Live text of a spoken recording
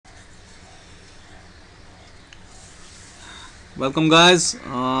Welcome guys,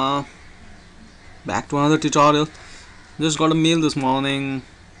 back to another tutorial. Just got a mail this morning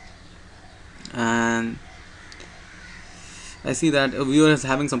and I see that a viewer is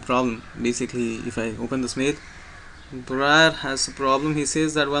having some problem. Basically, if I open this mail, Briar has a problem. He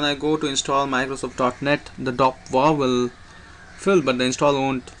says that when I go to install Microsoft.NET, the .war will fill but the install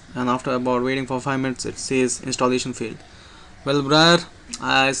won't, and after about waiting for 5 minutes it says installation failed. Well Briar,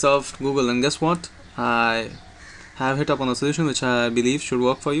 I surfed Google and guess what? I have hit up on a solution which I believe should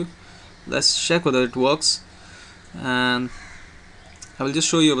work for you. Let's check whether it works and I will just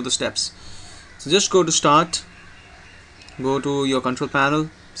show you about the steps. So just go to start, go to your control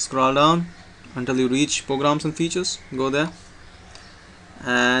panel, scroll down until you reach programs and features, go there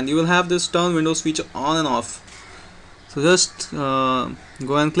and you will have this turn Windows feature on and off. So just go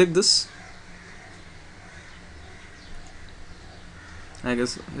and click this. I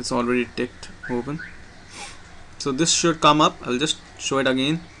guess it's already ticked open. So this should come up. I'll just show it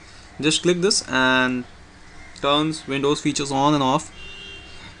again. Just click this and turns Windows features on and off,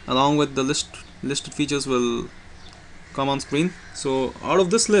 along with the listed features will come on screen. So out of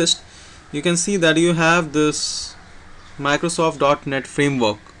this list you can see that you have this Microsoft.NET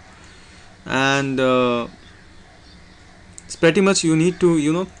framework, and it's pretty much you need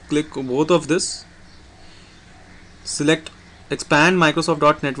to click both of this, select expand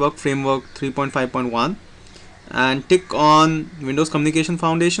Microsoft.NET Framework 3.5.1 and tick on Windows Communication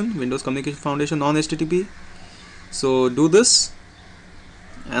Foundation non-HTTP. So do this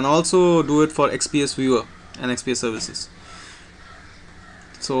and also do it for XPS Viewer and XPS services.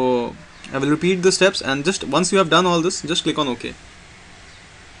 So I will repeat the steps, and just once you have done all this, just click on OK,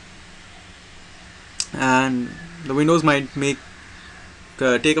 and the Windows might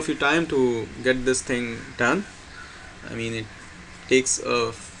take a few time to get this thing done. I mean, it takes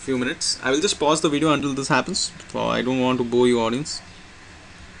a few minutes. I will just pause the video until this happens, for I don't want to bore you audience.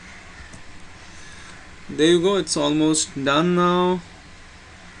 There you go, it's almost done now.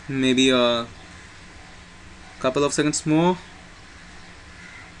 Maybe a couple of seconds more.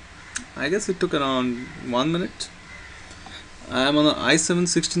 I guess it took around 1 minute. I am on an i7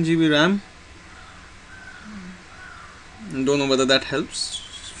 16GB RAM. Don't know whether that helps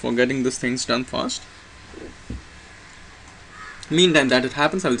for getting these things done fast. Meantime that it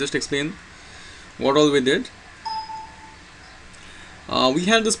happens, I will just explain what all we did. We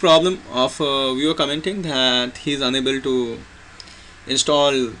had this problem of a viewer commenting that he is unable to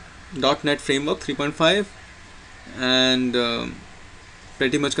install .NET Framework 3.5 and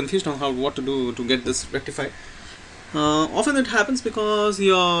pretty much confused on what to do to get this rectified. Often it happens because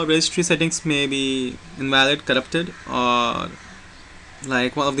your registry settings may be invalid, corrupted, or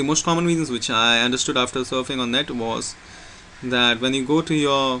like one of the most common reasons which I understood after surfing on net was that when you go to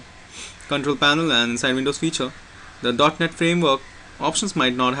your control panel and inside Windows feature, the .NET Framework options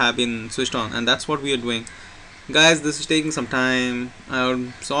might not have been switched on, and that's what we are doing. Guys, this is taking some time.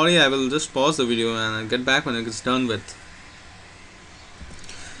 I'm sorry, I will just pause the video and I'll get back when it is done with.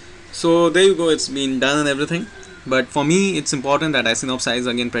 So there you go, it's been done and everything, but for me it's important that I synopsize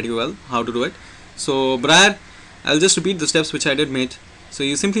again pretty well how to do it. So Briar, I'll just repeat the steps which I did mate. So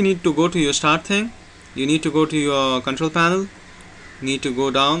you simply need to go to your start thing, you need to go to your control panel, need to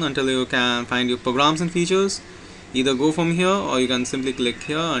go down until you can find your programs and features. Either go from here or you can simply click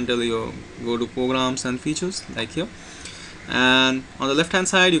here until you go to programs and features, like here, and on the left hand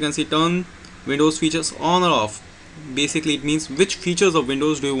side you can see turn Windows features on or off. Basically it means which features of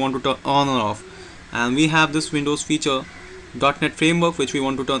Windows do you want to turn on or off, and we have this Windows feature .NET Framework which we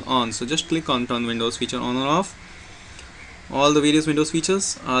want to turn on. So just click on turn Windows feature on or off. All the various Windows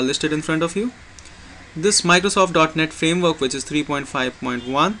features are listed in front of you. This Microsoft.NET Framework which is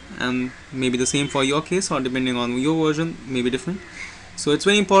 3.5.1 and maybe the same for your case, or depending on your version may be different. So it's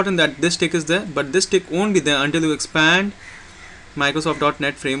very important that this tick is there, but this tick won't be there until you expand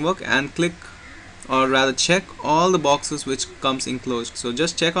Microsoft.NET Framework and click, or rather check all the boxes which comes enclosed. So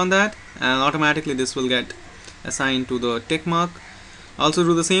just check on that and automatically this will get assigned to the tick mark. Also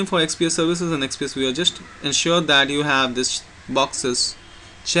do the same for XPS services and XPS Viewer. Just ensure that you have this boxes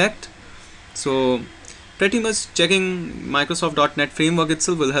checked. So pretty much checking Microsoft.NET Framework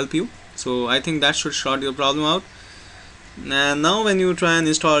itself will help you. So I think that should sort your problem out. And now when you try and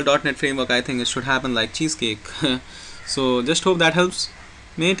install .NET Framework, I think it should happen like cheesecake. So just hope that helps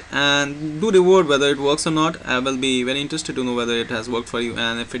mate, and do reward whether it works or not. I will be very interested to know whether it has worked for you,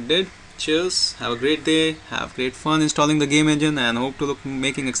 and if it did, cheers, have a great day, have great fun installing the game engine, and hope to look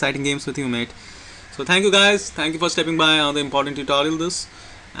making exciting games with you mate. So thank you guys, thank you for stepping by on the important tutorial this,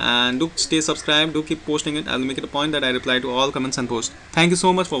 and do stay subscribed, do keep posting it. I will make it a point that I reply to all comments and posts. Thank you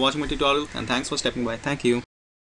so much for watching my tutorial, and thanks for stepping by. Thank you.